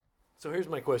So here's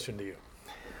my question to you.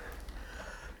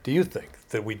 Do you think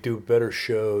that we do better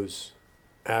shows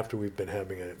after we've been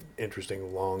having an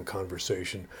interesting, long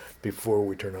conversation before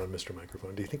we turn on Mr.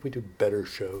 Microphone? Do you think we do better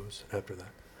shows after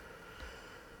that?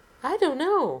 I don't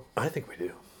know. I think we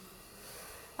do.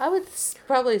 I would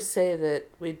probably say that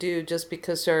we do just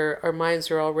because our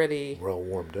minds are already... We're all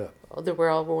warmed up. That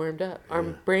we're all warmed up. Our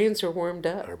brains are warmed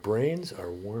up. Our brains are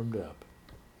warmed up.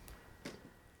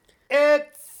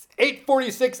 It's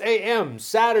 8:46 a.m.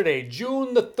 Saturday,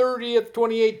 June the 30th,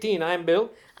 2018. I'm Bill.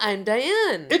 I'm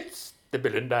Diane. It's the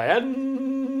Bill and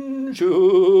Diane Show.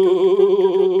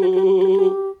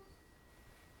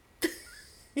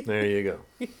 There you go.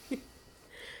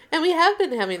 And we have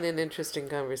been having an interesting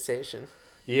conversation.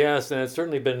 Yes, and it's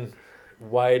certainly been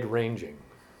wide-ranging.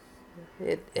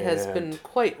 It has been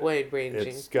quite wide-ranging.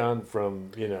 It's gone from,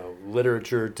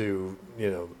 literature to,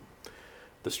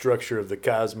 the structure of the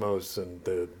cosmos and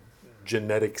the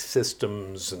genetic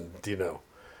systems and,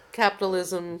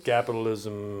 Capitalism,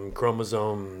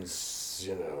 chromosomes,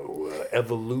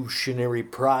 evolutionary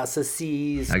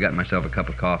processes. I got myself a cup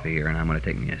of coffee here, and I'm going to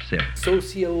take me a sip.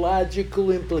 Sociological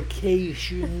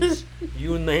implications,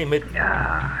 you name it.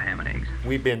 Ah, ham and eggs.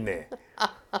 We've been there.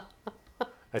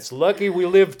 It's lucky we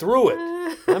lived through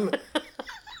it.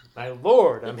 My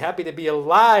Lord, I'm happy to be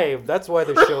alive. That's why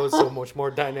the show is so much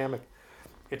more dynamic.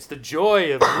 It's the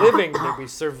joy of living that we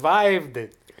survived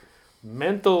it.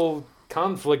 Mental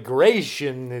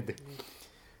conflagration.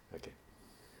 Okay,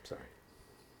 sorry.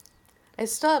 I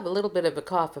still have a little bit of a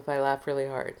cough if I laugh really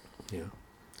hard. Yeah.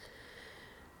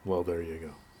 Well, there you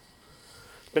go.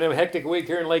 It's been a hectic week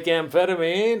here in Lake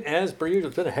Amphetamine. As per usual,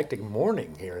 it's been a hectic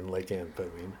morning here in Lake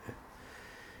Amphetamine.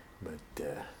 But,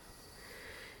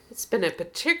 it's been a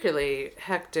particularly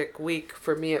hectic week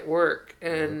for me at work,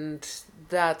 and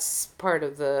that's part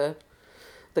of the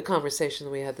conversation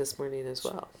that we had this morning as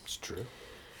well. It's true.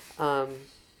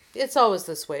 It's always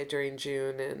this way during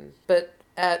June, but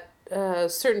at a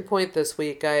certain point this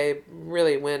week, I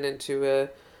really went into a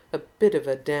bit of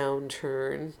a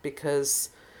downturn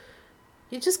because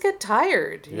you just get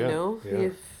tired, you know? Yeah.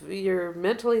 You're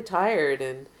mentally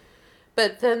tired,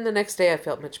 but then the next day I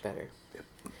felt much better. Yep.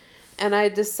 And I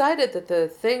decided that the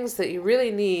things that you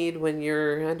really need when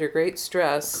you're under great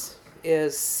stress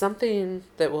is something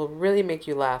that will really make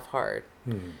you laugh hard.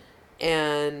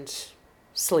 And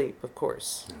sleep, of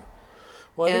course. Yeah.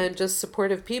 Well, and just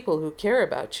supportive people who care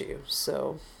about you.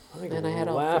 So, I think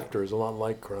laughter is a lot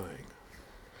like crying.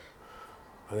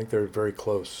 I think they're very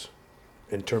close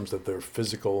in terms of their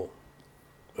physical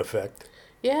effect.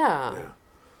 Yeah.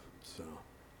 So,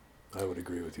 I would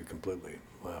agree with you completely.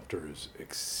 Laughter is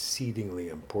exceedingly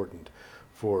important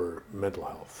for mental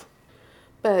health.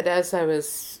 But as I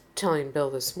was telling Bill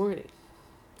this morning,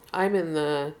 I'm in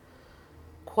the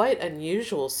quite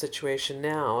unusual situation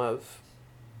now of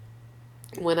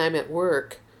when I'm at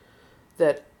work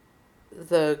that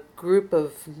the group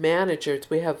of managers,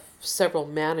 we have several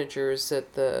managers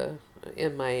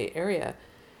in my area,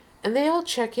 and they all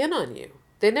check in on you.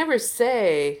 They never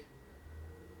say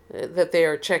that they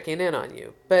are checking in on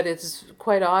you, but it's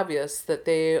quite obvious that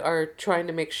they are trying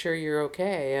to make sure you're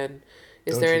okay. And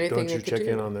is there anything they could do? Don't you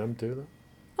check in on them too, though?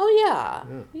 Oh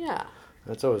yeah.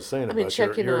 That's what I was saying about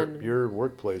your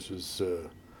workplace is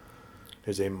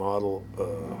a model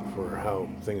for how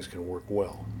things can work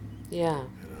well. Yeah.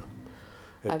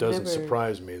 It doesn't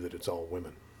surprise me that it's all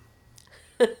women.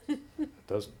 It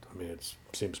doesn't. I mean, it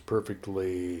seems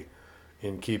perfectly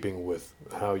in keeping with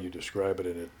how you describe it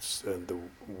and the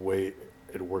way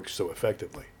it works so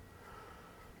effectively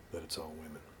that it's all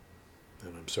women.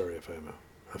 And I'm sorry if I'm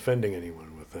offending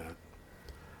anyone with that.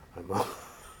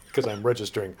 Because I'm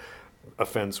registering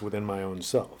offense within my own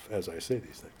self as I say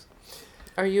these things.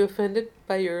 Are you offended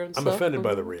by your own self? I'm offended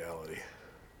by the reality.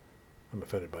 I'm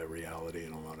offended by reality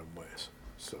in a lot of ways.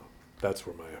 So that's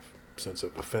where my sense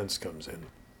of offense comes in.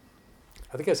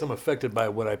 I think I'm affected by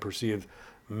what I perceive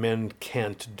men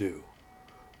can't do,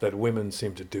 that women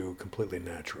seem to do completely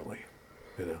naturally.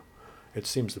 It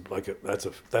seems like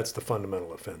that's the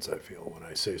fundamental offense I feel when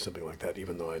I say something like that,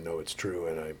 even though I know it's true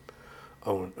and I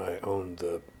own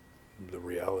the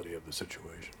reality of the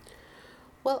situation.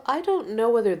 Well, I don't know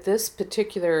whether this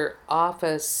particular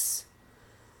office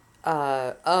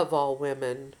of all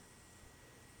women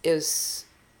is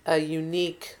a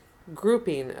unique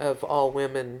grouping of all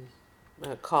women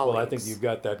colleagues. Well, I think you've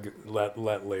got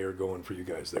that layer going for you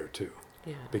guys there too.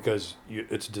 Yeah. Because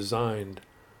it's designed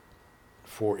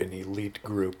for an elite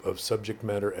group of subject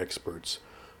matter experts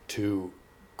to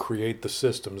create the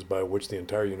systems by which the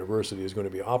entire university is going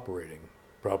to be operating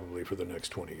probably for the next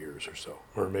 20 years or so,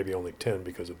 or maybe only 10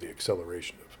 because of the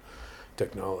acceleration of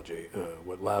technology.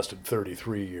 What lasted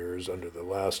 33 years under the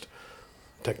last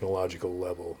technological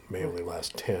level may only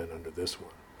last 10 under this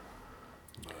one.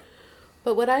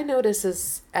 But what I notice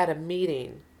is at a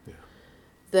meeting Yeah.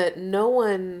 that no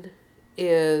one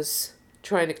is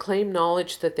trying to claim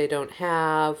knowledge that they don't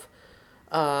have,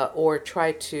 or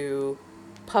try to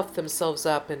puff themselves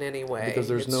up in any way. Because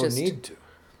there's no need to.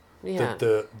 Yeah.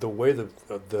 The way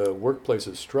the workplace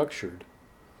is structured,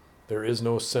 there is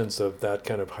no sense of that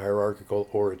kind of hierarchical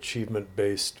or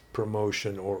achievement-based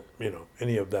promotion or,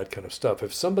 any of that kind of stuff.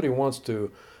 If somebody wants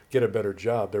to get a better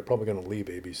job, they're probably going to leave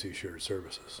ABC Shared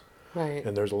Services. Right.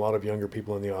 And there's a lot of younger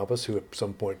people in the office who at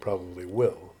some point probably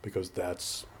will, because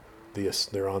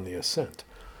they're on the ascent.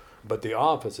 But the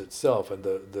office itself and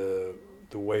the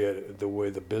way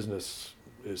the business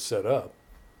is set up,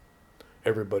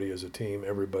 everybody is a team,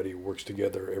 everybody works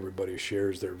together, everybody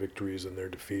shares their victories and their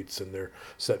defeats and their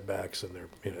setbacks and their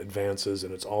advances,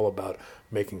 and it's all about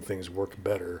making things work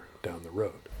better down the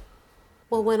road.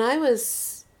 Well, when I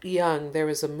was young, there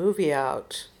was a movie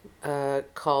out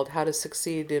called How to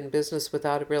Succeed in Business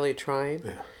Without Really Trying.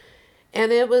 Yeah.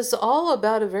 And it was all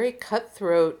about a very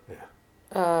cutthroat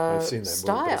I've seen that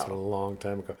style. movie. That's been a long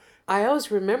time ago. I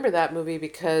always remember that movie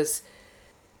because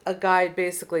a guy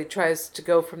basically tries to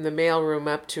go from the mailroom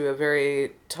up to a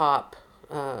very top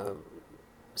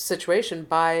situation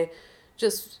by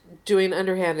just doing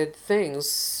underhanded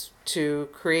things to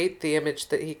create the image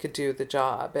that he could do the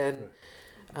job. And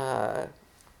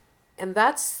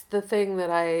that's the thing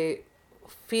that I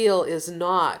feel is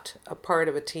not a part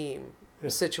of a team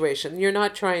situation. You're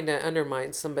not trying to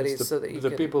undermine somebody so that you the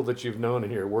can... people that you've known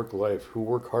in your work life who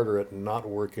work harder at not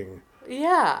working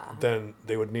Yeah. than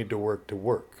they would need to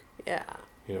work. Yeah.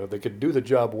 They could do the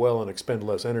job well and expend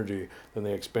less energy than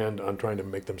they expend on trying to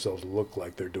make themselves look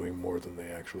like they're doing more than they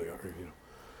actually are.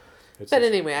 But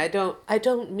anyway, I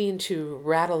don't mean to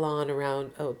rattle on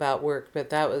around about work, but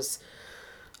that was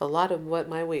a lot of what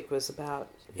my week was about.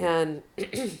 Yeah. And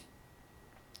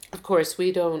of course,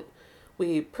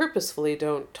 we purposefully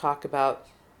don't talk about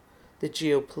the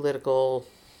geopolitical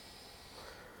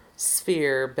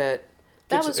sphere, but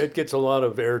it gets a lot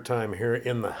of airtime here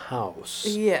in the house.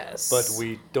 Yes. But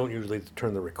we don't usually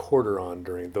turn the recorder on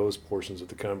during those portions of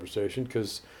the conversation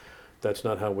because that's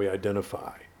not how we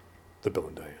identify the Bill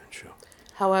and Diane show.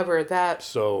 However, that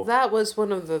was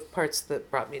one of the parts that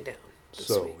brought me down this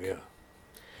week. Yeah.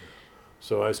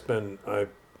 So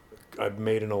I've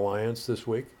made an alliance this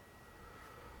week.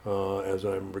 As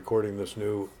I'm recording this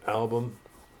new album,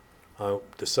 I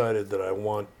decided that I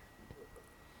want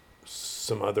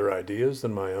some other ideas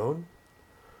than my own.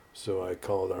 So I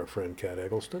called our friend Kat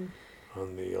Eggleston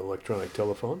on the electronic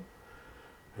telephone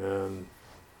and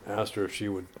asked her if she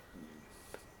would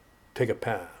take a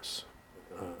pass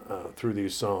through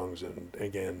these songs and,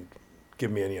 again,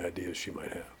 give me any ideas she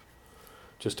might have,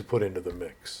 just to put into the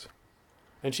mix.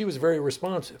 And she was very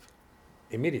responsive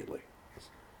immediately,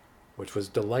 which was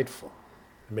delightful.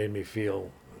 It made me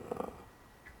feel,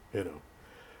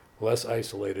 less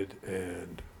isolated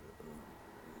and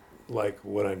like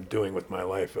what I'm doing with my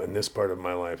life, and this part of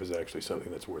my life is actually something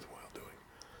that's worthwhile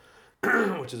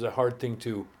doing, which is a hard thing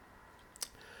to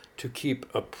keep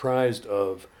apprised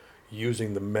of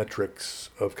using the metrics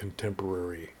of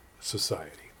contemporary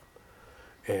society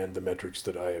and the metrics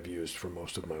that I have used for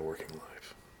most of my working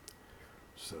life.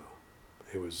 So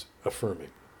it was affirming.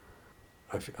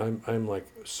 I'm like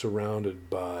surrounded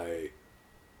by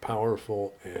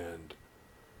powerful and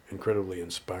incredibly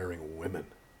inspiring women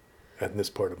in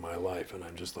this part of my life, and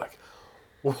I'm just like,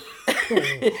 wow.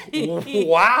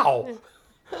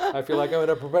 I feel like I'm in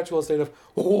a perpetual state of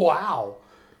wow,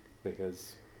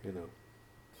 because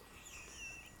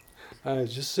I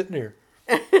was just sitting here.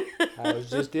 I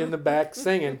was just in the back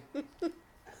singing,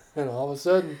 and all of a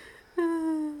sudden,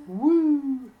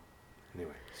 woo.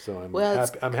 Anyway, so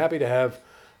I'm happy to have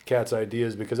Kat's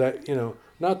ideas because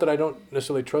not that I don't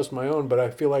necessarily trust my own, but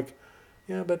I feel like,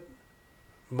 but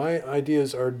my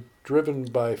ideas are driven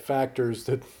by factors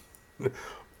that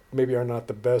maybe are not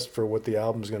the best for what the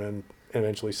album's going to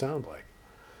eventually sound like.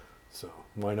 So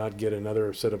why not get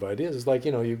another set of ideas? It's like,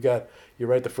 you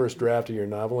write the first draft of your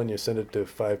novel and you send it to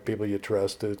 5 people you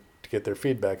trust to get their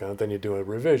feedback on it, then you do a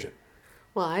revision.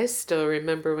 Well, I still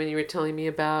remember when you were telling me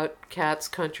about Kat's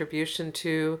contribution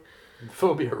to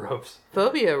Phobia Robes.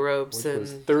 Which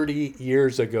was 30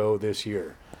 years ago this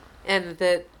year. And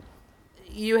that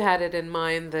you had it in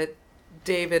mind that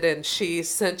David and she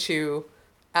sent you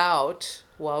out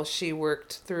while she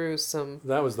worked through some...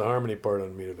 That was the harmony part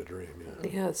on Meat of a Dream, yeah.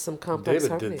 Yeah, some complex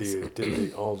David harmonies.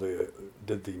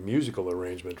 did the musical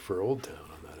arrangement for Old Town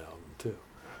on that album, too.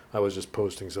 I was just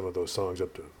posting some of those songs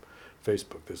up to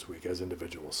Facebook this week as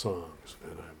individual songs,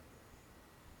 and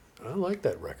I like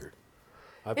that record.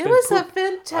 It was a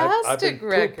fantastic I've been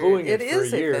record. poo-pooing it It for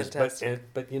is a years,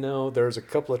 fantastic. but there's a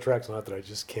couple of tracks on it that I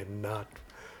just cannot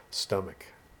stomach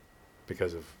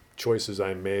because of choices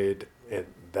I made at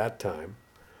that time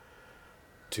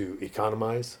to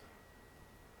economize,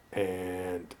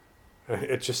 and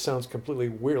it just sounds completely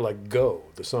weird. Like "Go,"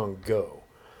 the song "Go."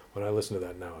 When I listen to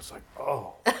that now, it's like,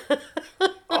 oh,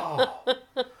 oh,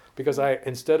 because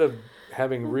instead of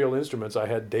having real instruments, I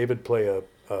had David play a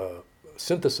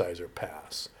synthesizer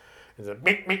pass. And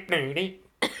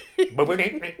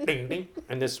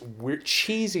this weird,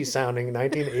 cheesy sounding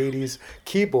 1980s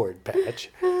keyboard patch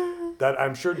that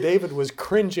I'm sure David was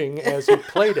cringing as he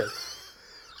played it.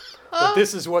 But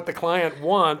this is what the client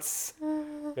wants,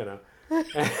 And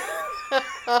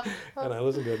I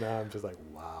listen to it now, I'm just like,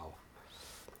 wow.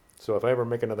 So if I ever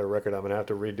make another record, I'm going to have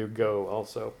to redo "Go"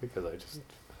 also, because I just,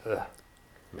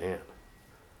 man.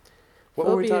 What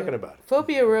were we talking about?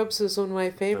 Phobia Ropes was one of my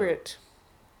favorite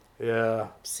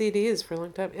CDs for a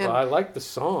long time. And Well, I like the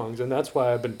songs, and that's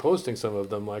why I've been posting some of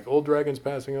them, like "Old Dragons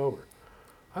Passing Over."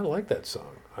 I like that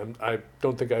song. I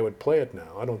don't think I would play it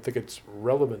now. I don't think it's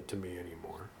relevant to me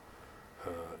anymore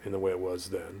in the way it was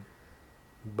then.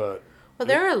 But well,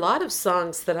 there are a lot of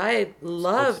songs that I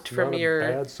loved it's from not your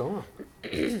a bad song.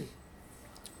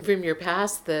 from your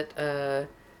past that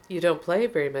you don't play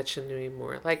very much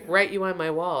anymore. Like "Write You on My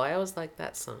Wall." I always liked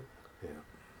that song. Yeah,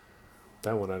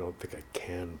 that one I don't think I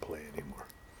can play anymore.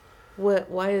 What?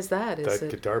 Why is that? That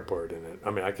guitar part in it.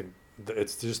 I mean, I can.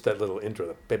 It's just that little intro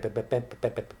that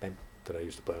I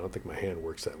used to play. I don't think my hand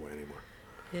works that way anymore.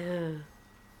 Yeah.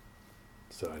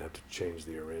 So I'd have to change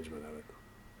the arrangement of it.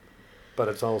 But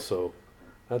it's also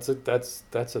that's a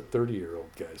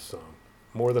 30-year-old guy's song.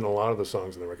 More than a lot of the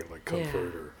songs in the record, like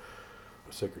 "Comfort" or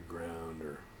 "Sacred Ground,"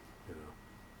 or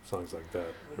songs like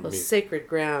that. Well, "Sacred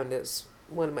Ground" is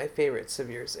one of my favorites of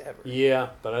yours ever. Yeah,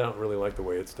 but I don't really like the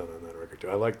way it's done on that record too.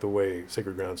 I like the way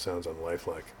 "Sacred Ground" sounds on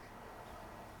 "Lifelike,"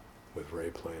 with Ray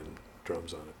playing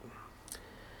drums on it.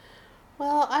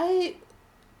 Well,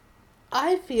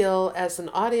 I feel as an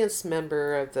audience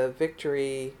member of the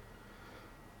Victory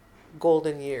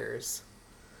Golden Years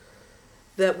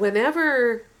that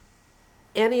whenever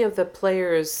any of the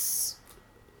players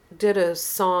did a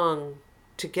song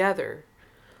together,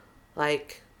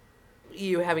 like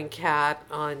you having Kat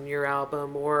on your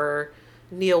album, or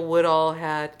Neil Woodall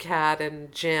had Kat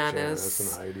and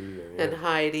Janice and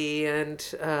Heidi,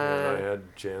 and I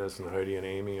had Janice and Heidi and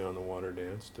Amy on the Water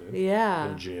Dance too. Yeah.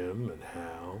 And Jim and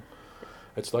Hal.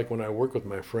 It's like when I work with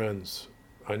my friends,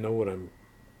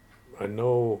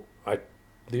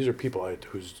 these are people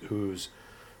whose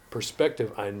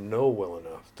perspective I know well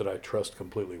enough that I trust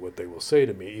completely what they will say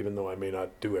to me, even though I may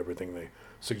not do everything they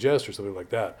suggest or something like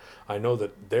that. I know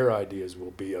that their ideas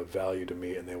will be of value to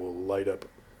me, and they will light up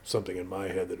something in my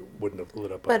head that it wouldn't have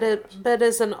lit up otherwise. But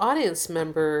as an audience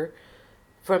member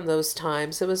from those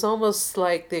times, it was almost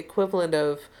like the equivalent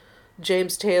of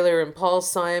James Taylor and Paul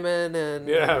Simon and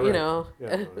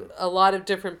a lot of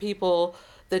different people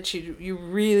that you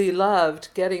really loved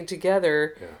getting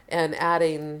together and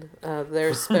adding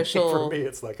their special. For me,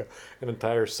 it's like an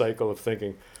entire cycle of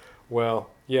thinking,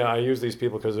 well, I use these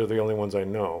people because they're the only ones I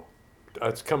know.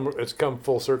 It's come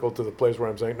full circle to the place where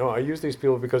I'm saying, no, I use these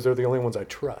people because they're the only ones I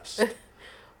trust.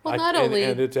 Well, not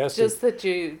only just that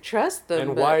you trust them.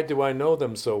 And why do I know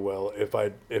them so well if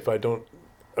I don't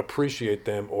appreciate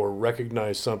them or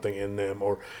recognize something in them,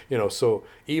 or so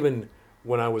even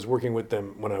when I was working with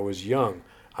them when I was young,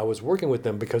 I was working with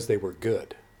them because they were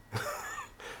good.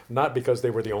 Not because they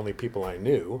were the only people I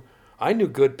knew. I knew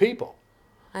good people.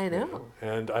 I know.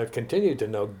 And I've continued to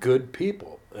know good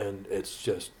people, and it's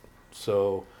just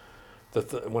so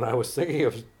when I was thinking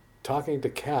of talking to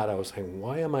Kat, I was saying,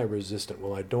 why am I resistant?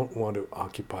 Well, I don't want to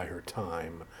occupy her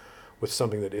time with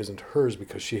something that isn't hers,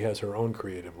 because she has her own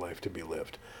creative life to be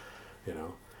lived,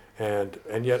 and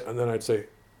then I'd say,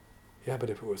 yeah, but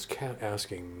if it was Kat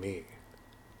asking me,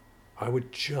 I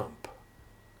would jump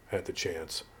at the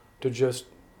chance to just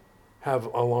have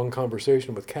a long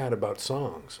conversation with Kat about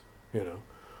songs,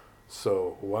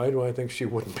 So why do I think she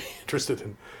wouldn't be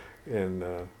interested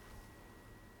in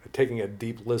taking a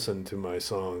deep listen to my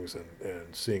songs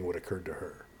and seeing what occurred to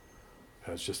her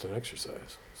as just an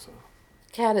exercise? So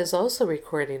Kat is also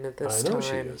recording at this time. I know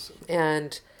she is.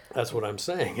 And that's what I'm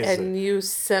saying. You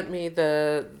sent me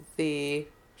the.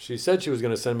 She said she was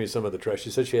going to send me some of the tracks. She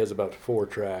said she has about 4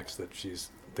 tracks that she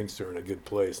thinks are in a good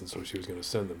place, and so she was going to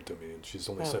send them to me, and she's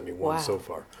only sent me one so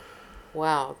far.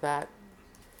 Wow, the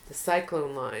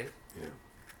Cyclone line. Yeah.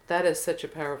 That is such a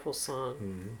powerful song.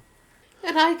 Mm-hmm.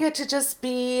 And I get to just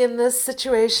be in this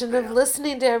situation of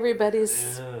listening to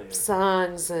everybody's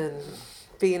songs and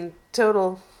being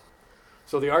total.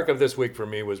 So the arc of this week for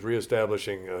me was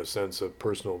reestablishing a sense of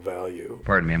personal value.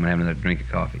 Pardon me, I'm going to have another drink of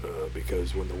coffee.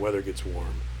 Because when the weather gets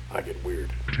warm, I get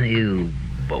weird. You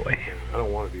boy. I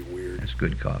don't want to be weird. That's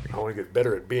good coffee. I want to get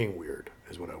better at being weird,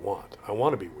 is what I want. I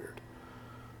want to be weird,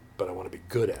 but I want to be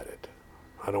good at it.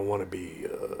 I don't want to be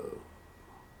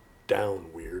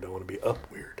down weird. I want to be up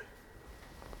weird.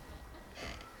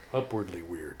 Upwardly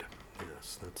weird.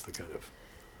 Yes, that's the kind of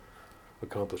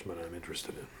accomplishment I'm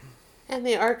interested in. And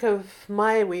the arc of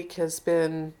my week has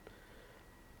been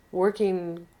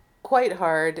working quite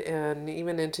hard and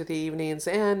even into the evenings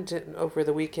and over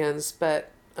the weekends, but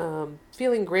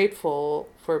feeling grateful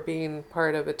for being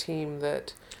part of a team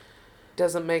that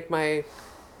doesn't make my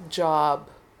job,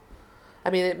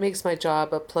 it makes my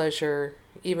job a pleasure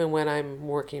even when I'm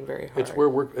working very hard.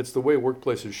 It's the way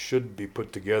workplaces should be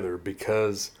put together,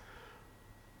 because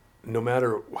no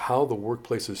matter how the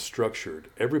workplace is structured,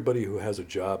 everybody who has a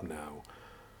job now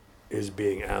is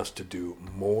being asked to do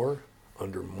more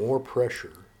under more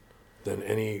pressure than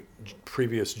any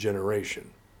previous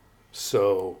generation.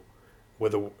 So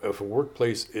if a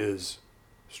workplace is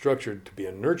structured to be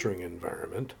a nurturing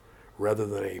environment rather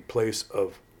than a place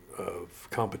of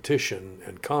competition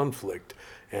and conflict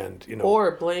and,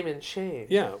 or blame and shame.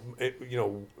 Yeah,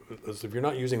 if you're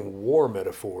not using war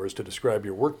metaphors to describe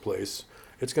your workplace,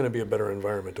 it's going to be a better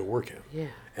environment to work in. Yeah.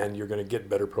 And you're going to get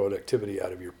better productivity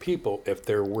out of your people if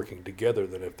they're working together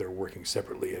than if they're working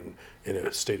separately in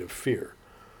a state of fear.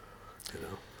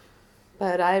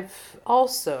 But I've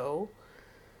also,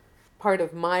 part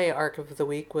of my arc of the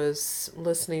week was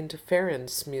listening to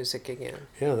Farron's music again.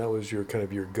 Yeah, that was your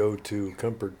go-to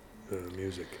comfort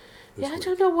music. Yeah, I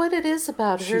don't know what it is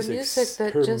about her music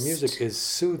that her music is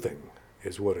soothing,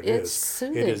 is what it is. It's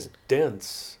soothing. It is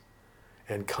dense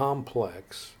and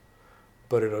complex,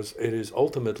 but it is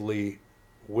ultimately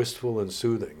wistful and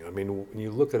soothing. When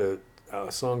you look at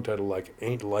a song title like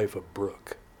 "Ain't Life a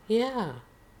Brook," yeah,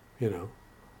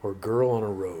 or "Girl on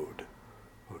a Road,"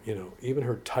 even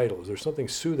her titles, there's something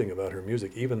soothing about her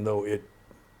music, even though it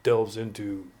delves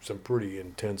into some pretty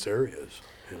intense areas.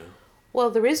 Well,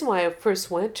 the reason why I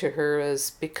first went to her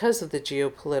is because of the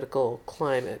geopolitical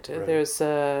climate. Right. There's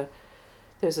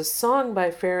a song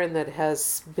by Farron that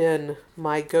has been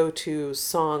my go-to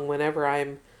song whenever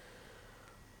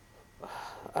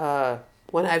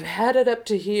when I've had it up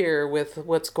to here with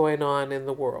what's going on in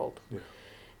the world. Yeah.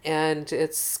 And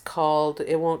it's called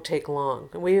 "It Won't Take Long."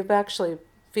 And we've actually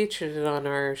featured it on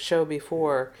our show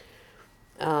before,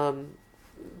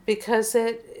 because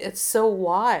it's so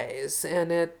wise,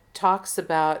 and it talks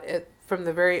about it from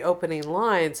the very opening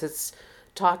lines. It's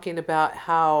talking about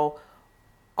how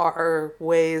our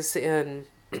ways in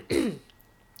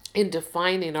in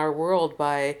defining our world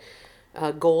by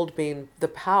gold being the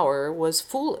power was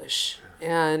foolish,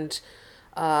 and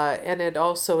it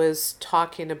also is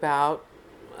talking about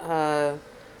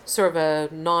sort of a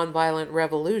nonviolent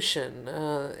revolution,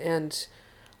 and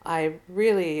I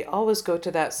really always go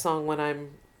to that song when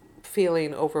I'm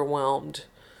feeling overwhelmed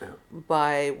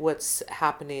by what's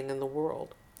happening in the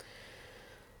world.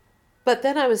 But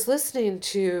then I was listening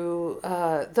to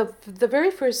the very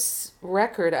first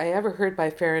record I ever heard by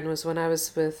Farron was when I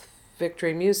was with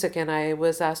Victory Music, and I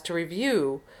was asked to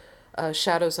review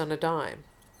Shadows on a Dime.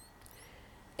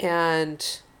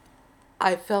 And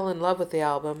I fell in love with the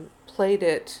album, played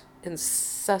it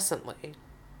incessantly.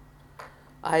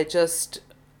 I just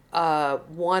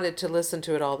wanted to listen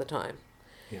to it all the time.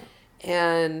 Yeah.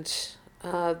 And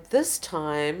this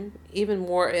time, even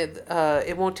more,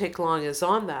 It Won't Take Long is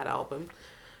on that album.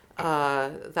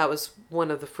 That was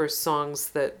one of the first songs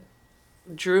that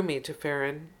drew me to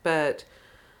Farron. But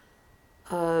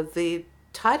the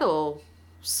title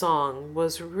song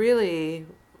was really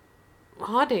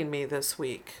haunting me this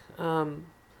week.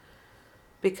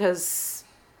 Because,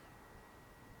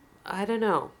 I don't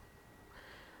know.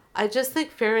 I just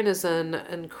think Farron is an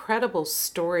incredible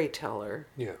storyteller.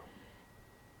 Yeah.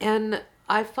 And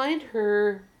I find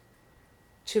her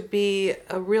to be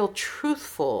a real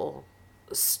truthful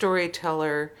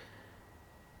storyteller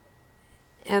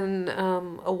and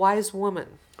a wise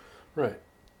woman. Right.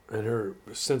 And her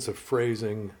sense of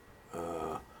phrasing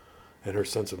and her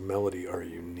sense of melody are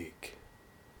unique.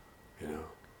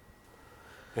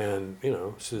 And,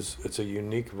 it's a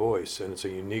unique voice, and it's a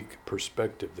unique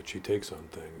perspective that she takes on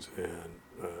things. And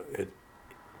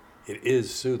it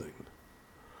is soothing.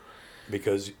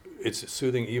 Because it's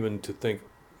soothing even to think,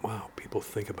 wow, people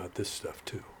think about this stuff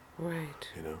too. Right.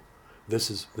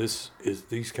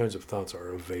 These kinds of thoughts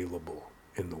are available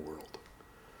in the world.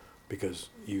 because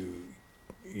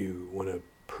when a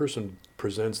person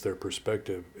presents their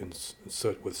perspective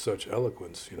with such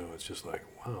eloquence, it's just like,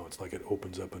 wow, it's like it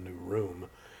opens up a new room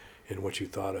in what you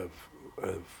thought of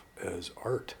as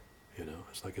art.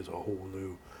 It's like it's a whole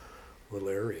new little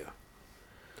area.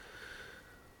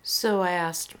 So I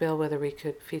asked Bill whether we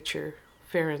could feature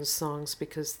Farron's songs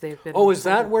because they've been. Oh, is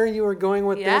that where you were going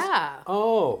with this? Yeah.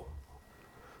 Oh.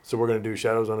 So we're going to do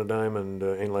Shadows on a Dime and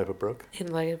Ain't Life a Brook?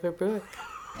 In Light of a Brook.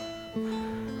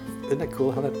 Isn't that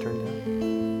cool how that turned out?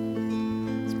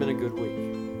 It's been a good week.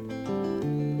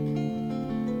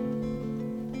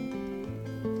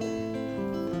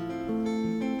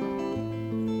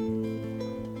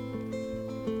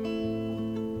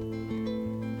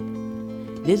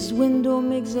 This window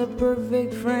makes a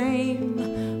perfect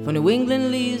frame for New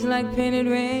England leaves like painted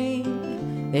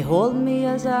rain. They hold me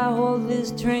as I hold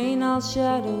this train, all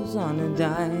shadows on a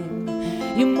dime.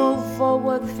 You move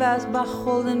forward fast by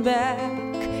holding back.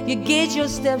 You gauge your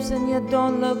steps and you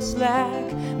don't look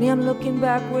slack. Me, I'm looking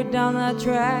backward down that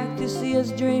track to see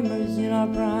us dreamers in our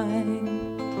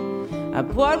prime. I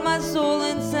poured my soul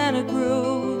in Santa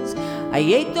Cruz. I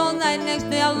ate all night, next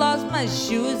day I lost my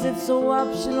shoes. It's so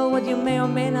optional what you may or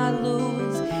may not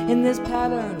lose in this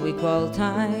pattern we call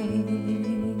time.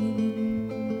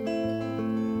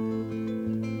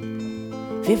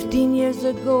 15 years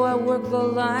ago I worked the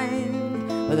line,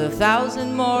 with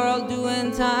 1,000 more I'll do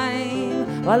in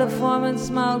time. While a foreman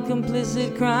smiled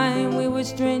complicit crime, we were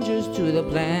strangers to the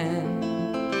plan.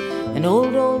 An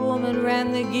old woman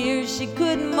ran the gears, she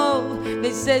couldn't move.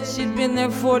 They said she'd been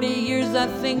there 40 years, I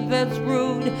think that's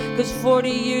rude, 'cause 40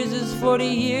 years is 40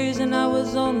 years, and I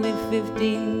was only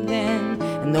 15 then.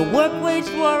 And the work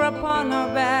waged war upon our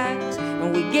backs,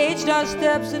 and we gauged our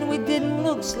steps and we didn't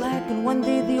look slack. And one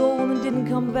day the old woman didn't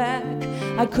come back.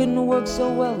 I couldn't work so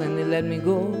well and they let me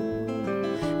go.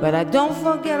 But I don't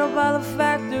forget about the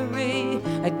factory.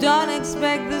 I don't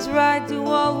expect this ride to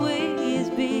always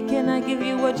be. Can I give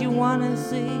you what you wanna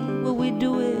see? Will we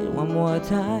do it one more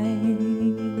time?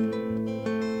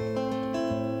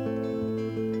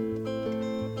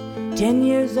 10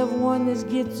 years I've worn this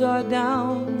guitar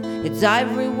down. Its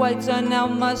ivory whites are now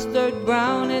mustard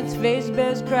brown. Its face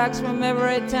bears cracks from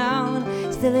every town.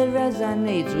 Still it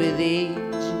resonates with age.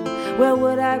 Where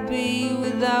would I be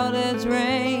without its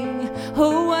ring?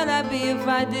 Who would I be if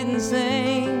I didn't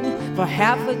sing? For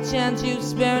half a chance you'd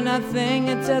spare nothing.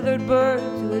 A tethered bird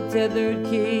to a tethered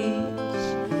cage.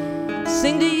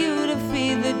 Sing to you to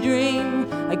feed the dream.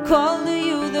 I call to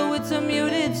you though it's a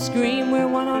muted scream. We're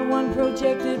one-on-one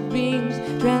projected beams.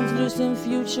 Translucent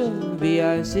future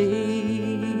BRC.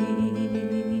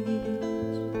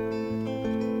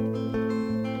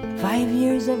 5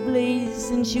 years have blazed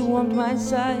since she warmed my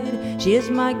side. She is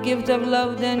my gift, I've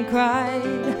loved and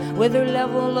cried. With her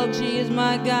level look, she is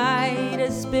my guide.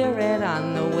 A spirit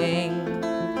on the wing.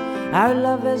 Our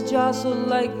love has jostled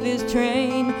like this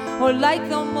train, or like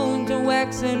the moon to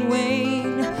wax and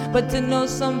wane. But to know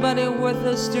somebody worth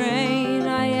a strain,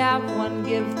 I have one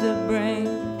gift to bring.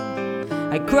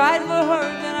 I cried for her,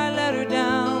 then I let her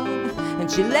down. And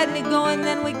she let me go and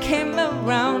then we came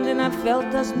around. And I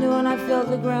felt us new and I felt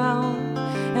the ground.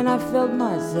 And I felt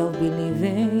myself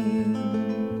believing.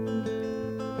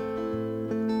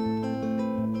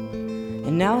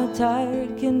 And now a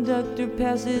tired conductor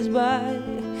passes by.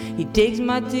 He takes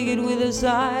my ticket with a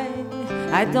sigh.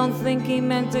 I don't think he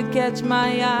meant to catch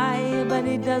my eye, but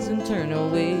he doesn't turn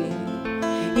away.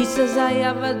 He says, I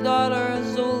have a daughter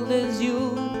as old as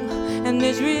you, and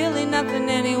there's really nothing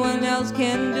anyone else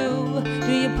can do.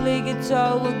 Do you play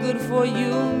guitar? Well, good for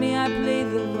you. Me, I play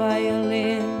the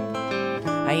violin.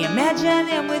 I imagine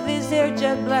him with his hair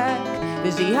jet black.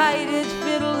 Does he hide his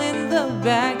fiddle in the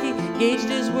back? He gauged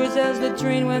his words as the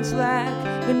train went slack.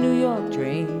 The New York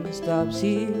train stops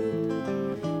here.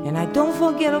 And I don't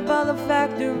forget about the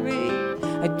factory.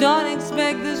 I don't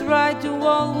expect this ride to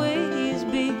always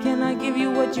be. Can I give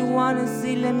you what you want to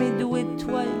see? Let me do it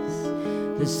twice.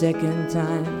 The second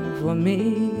time for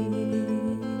me.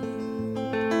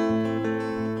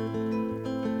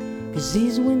 'Cause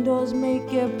these windows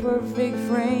make a perfect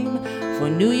frame for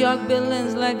New York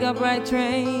buildings like upright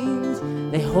trains.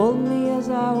 They hold me as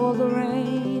I hold the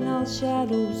rain, all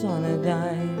shadows on a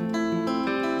dime.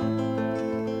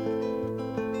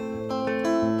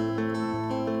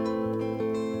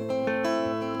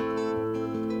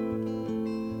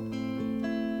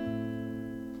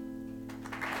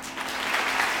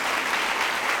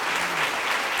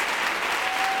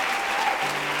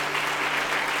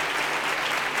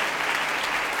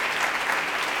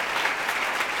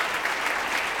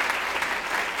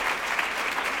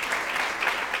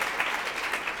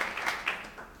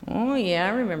 yeah,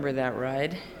 I remember that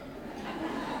ride.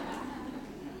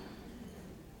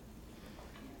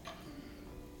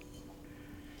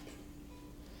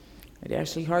 I'd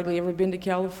actually hardly ever been to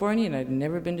California, and I'd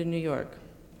never been to New York.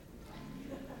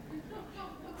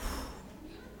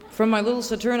 From my little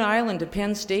Saturn Island to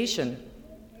Penn Station,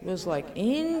 it was like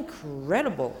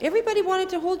incredible. Everybody wanted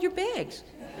to hold your bags.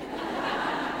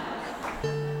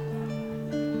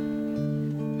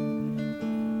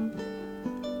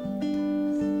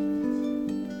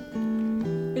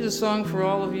 Here's a song for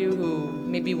all of you who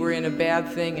maybe were in a bad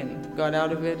thing and got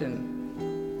out of it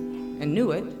and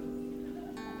knew it.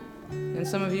 And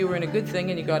some of you were in a good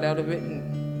thing and you got out of it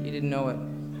and you didn't know it.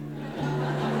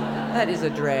 That is a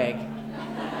drag.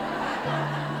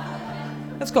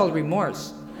 That's called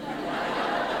remorse.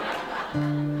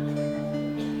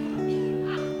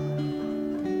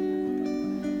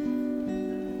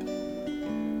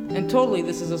 And totally,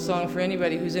 this is a song for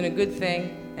anybody who's in a good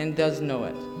thing and does know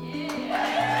it.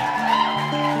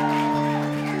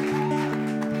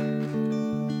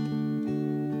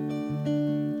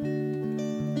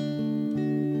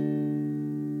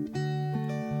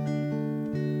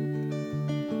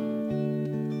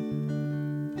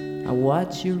 I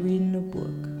watch you reading a book.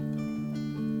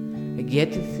 I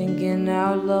get to thinking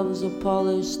our love's a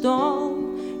polished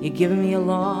stone. You're giving me a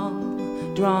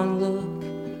long, drawn look.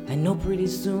 I know pretty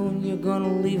soon you're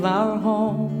gonna leave our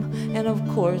home. And of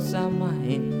course I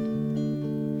mind,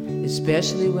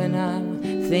 especially when I'm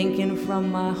thinking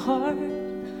from my heart.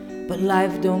 But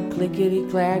life don't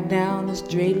clickety-clack down a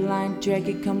straight line track.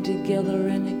 It come together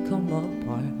and it come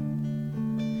apart.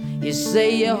 You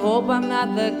say you hope I'm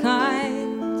not the kind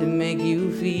to make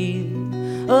you feel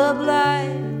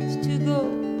obliged to go,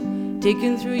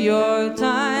 taking through your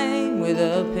time with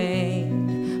a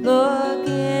pain. Look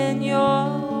in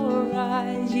your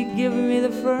eyes, you're giving me the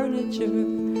furniture.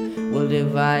 We'll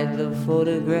divide the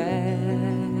photographs.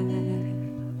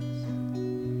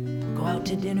 Go out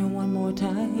to dinner one more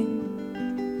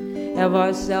time. Have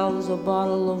ourselves a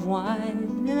bottle of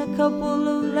wine and a couple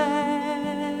of laughs.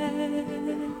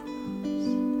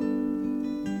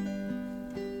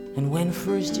 And when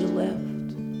first you left,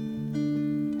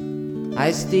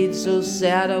 I stayed so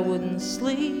sad I wouldn't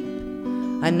sleep.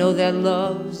 I know that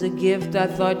love's a gift, I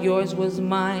thought yours was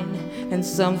mine, and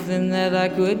something that I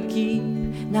could keep.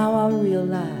 Now I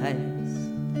realize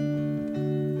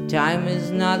time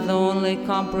is not the only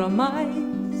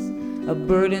compromise. A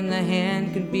bird in the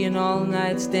hand could be an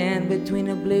all-night stand between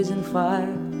a blazing fire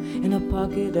and a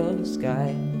pocket of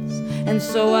skies. And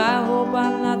so I hope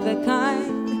I'm not the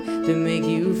kind to make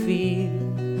you feel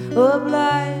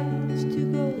obliged to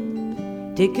go,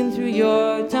 taking through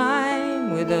your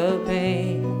time with a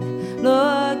pain.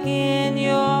 Look in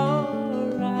your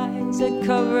eyes that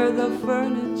cover the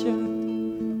furniture.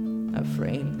 I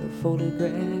frame the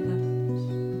photographs.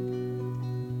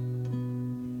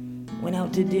 Went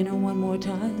out to dinner one more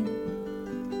time.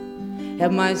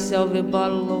 Had myself a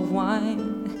bottle of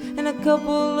wine and a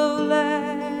couple of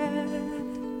laughs.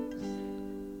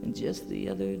 And just the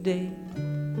other day,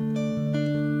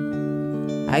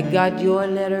 I got your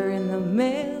letter in the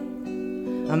mail.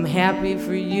 I'm happy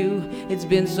for you, it's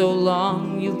been so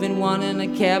long. You've been wanting a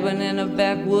cabin and a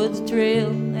backwoods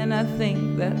trail, and I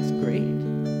think that's great.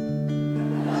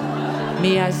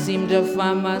 Me, I seem to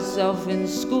find myself in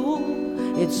school.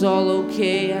 It's all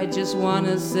okay, I just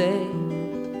wanna say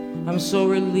I'm so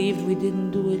relieved we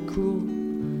didn't do it cruel.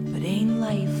 But ain't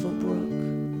life a brook?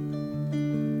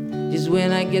 Just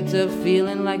when I get to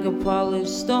feeling like a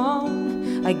polished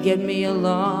stone, I get me a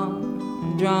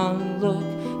long, drawn look.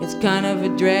 It's kind of a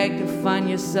drag to find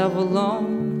yourself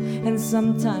alone, and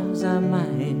sometimes I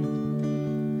mind,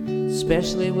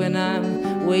 especially when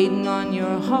I'm waiting on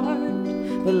your heart.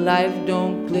 But life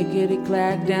don't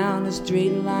clickety-clack down a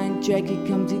straight line track. It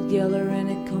come together and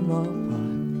it come apart.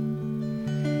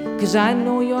 'Cause I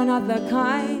know you're not the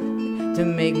kind to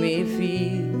make me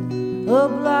feel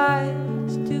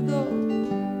obliged to go,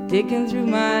 taking through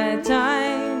my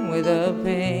time with a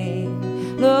pain.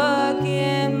 Look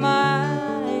in my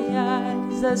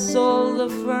eyes, I sold the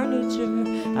furniture,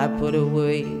 I put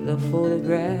away the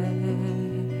photographs.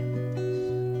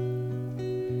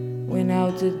 Went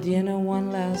out to dinner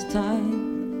one last time.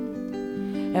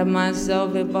 Had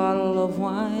myself a bottle of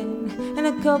wine and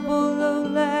a couple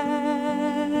of laughs.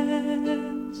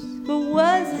 But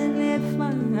wasn't it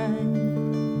fine?